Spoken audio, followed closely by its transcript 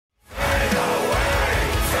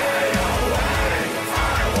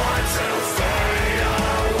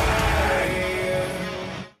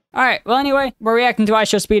Alright, well anyway, we're reacting to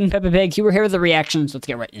iShowSpeed and Peppa Pig. You were here with the reactions. Let's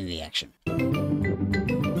get right into the action.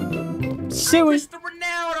 Suey. Mr.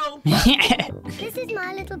 Ronaldo. This is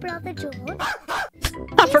my little brother George.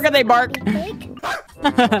 I forgot they bark. Pig.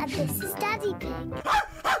 And this is Daddy Pig.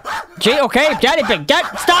 Gee, okay, Daddy Pig.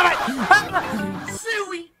 Stop it!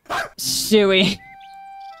 Suey. Suey.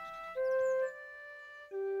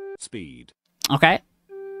 Speed. Okay.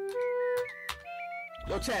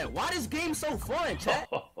 Yo, Chad, why this game so fun, Chad?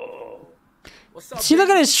 What's up, See, look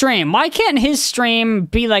at his stream. Why can't his stream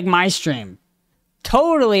be like my stream?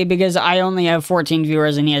 Totally, because I only have 14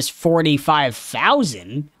 viewers and he has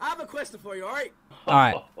 45,000. I have a question for you, alright?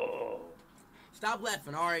 Alright. Stop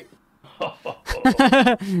laughing, alright?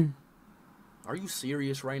 Are you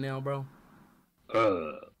serious right now, bro?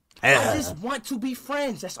 I just want to be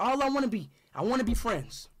friends. That's all I want to be. I want to be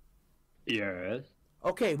friends. Yes.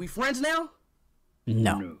 Okay, we friends now?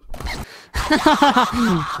 No.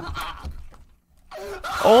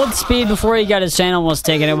 Old Speed, before he got his channel was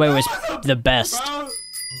taken away, was the best. Hello,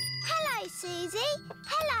 Susie.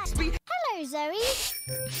 Hello. Hello, Zoe.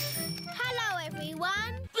 Hello,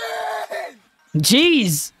 everyone.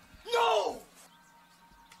 Jeez. No!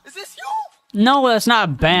 Is this you? No, that's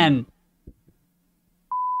not Ben.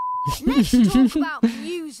 Let's talk about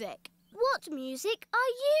music. What music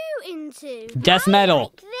are you into? Death metal.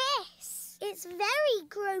 Like this. It's very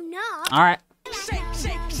grown up. Alright. Shake,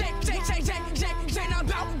 shake, shake, shake, shake, shake, shake, shake, now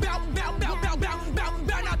bounce, bounce, bounce, bounce, bounce, bounce,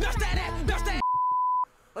 bounce, now bounce that, bounce that.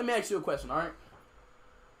 Let me ask you a question, alright?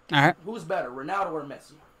 Alright. Who's better, Ronaldo or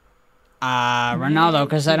Messi? Ronaldo,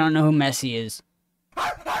 because I don't know who Messi is.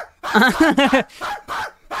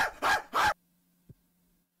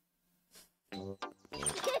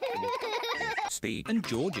 Speed and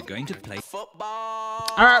George are going to play Football.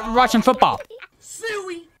 Alright, we're watching football.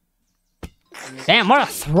 Suey. Damn, what a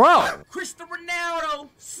throw! Cristiano Ronaldo.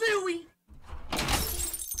 Suey.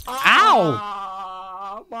 Ow!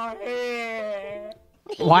 Ah, my head.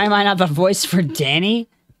 Why am I not the voice for Danny?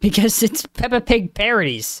 Because it's Peppa Pig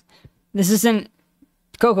parodies. This isn't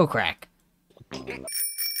Coco Crack.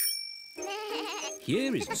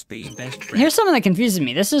 Here is Speed's best friend. Here's something that confuses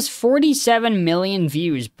me. This is 47 million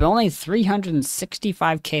views, but only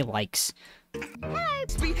 365k likes. Hello.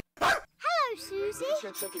 Hello, Susie.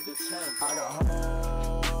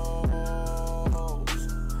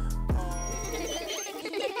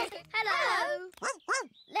 Hello.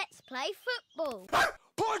 Let's play football.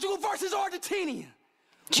 Portugal versus Argentina.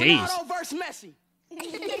 Jeez. Ronaldo versus Messi.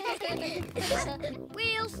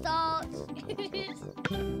 Wheel start.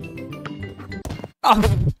 Oh.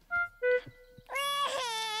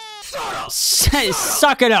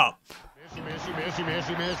 Suck it up.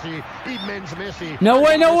 No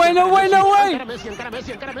way, no way, no way, no way.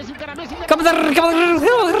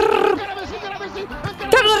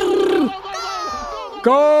 Come on,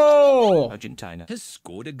 go. Argentina has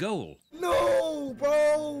scored a goal. No,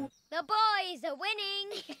 bro. The boys are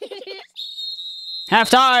winning. Half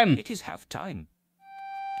time. It is half time.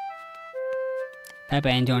 Peppa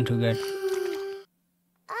ain't doing too good.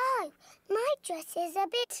 Oh, my dress is a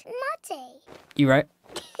bit muddy. You right?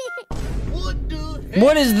 What the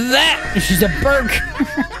What is that? She's a Burke.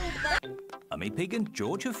 Mummy Pig and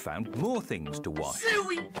George have found more things to wash.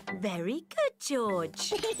 Suey. Very good,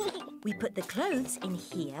 George. We put the clothes in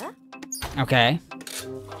here. Okay.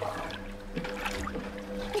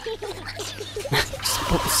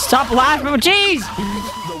 Stop laughing, jeez!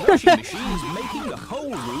 The washing machine is making the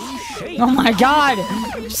whole room shake. Oh my god!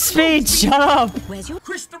 Speed, shut up! Where's your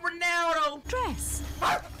Cristiano Ronaldo. dress?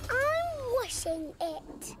 I'm washing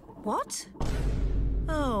it. What?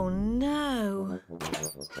 Oh, no.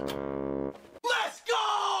 Let's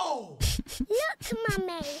go! Look,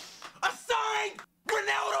 Mummy. A signed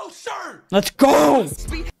Ronaldo shirt. Let's go!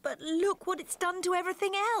 But look what it's done to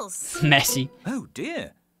everything else. Messy. Oh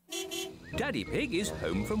dear. Daddy Pig is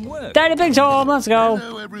home from work. Daddy Pig's home, let's go!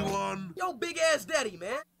 Hello, everyone. Yo, big ass daddy,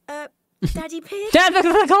 man. Daddy Pig? Dad, look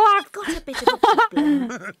at the clock! Got a bit of a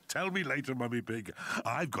problem. Tell me later, Mummy Pig.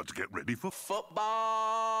 I've got to get ready for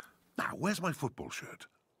Football. Now, where's my football shirt?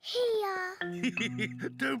 Here.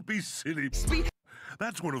 Don't be silly.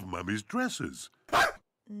 That's one of Mummy's dresses.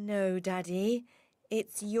 No, Daddy.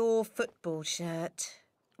 It's your football shirt.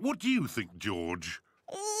 What do you think, George?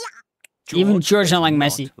 Even George does don't like not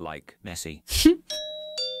Messi. Like Messi.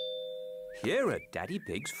 Here are Daddy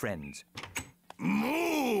Pig's friends.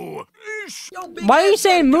 Moo! Ish! Yo, big Why are you ass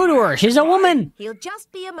saying moo to her? She's a woman! He'll just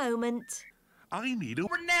be a moment. I need a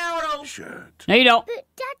Ronaldo. shirt. No, you don't. But,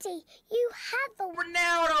 Daddy, you have a...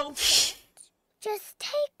 Ronaldo. Just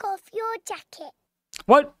take off your jacket.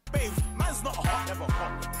 What?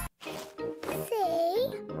 See?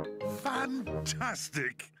 here.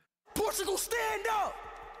 Fantastic. Portugal, stand up!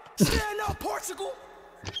 Stand up, Portugal!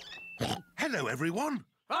 Hello, everyone.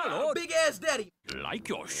 Hello, big ass daddy. Like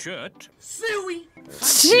your shirt. Suey.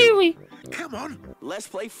 Seaweed. Come on. Let's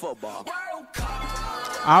play football.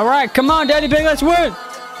 All right, come on, Daddy Pig, let's win.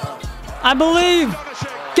 I believe.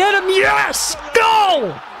 Get him, yes!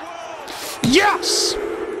 Go! Yes!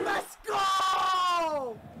 Let's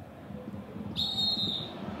go!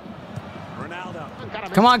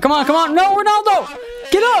 Come on, come on, come on. No, Ronaldo!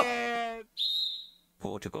 Get up!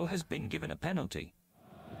 Portugal has been given a penalty.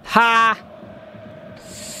 Ha!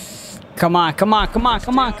 Come on, come on, come on,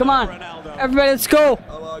 come on, come on. Everybody, let's go.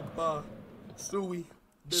 Suey.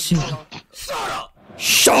 Shut up!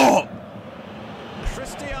 Shut up!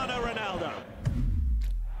 Cristiano Ronaldo.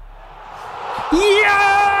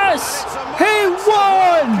 Yes! He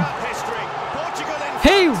won! History. Portugal in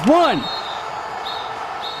He won!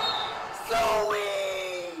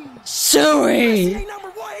 Suey! Suey! Ain't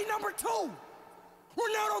number one, ain't number two.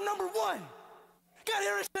 Ronaldo number one. Got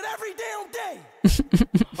here shit every damn day.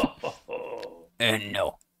 And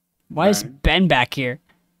no. Why is Ben back here?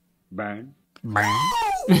 Bang, Bang.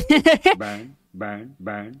 bang, bang, bang,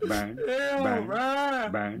 bang, bang,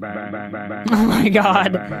 bang, bang, bang, bang. Oh my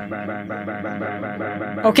god.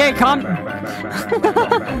 Okay, calm.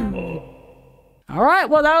 All right,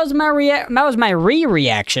 well that was my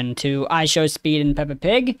reaction to iShowSpeed and Peppa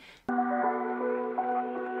Pig.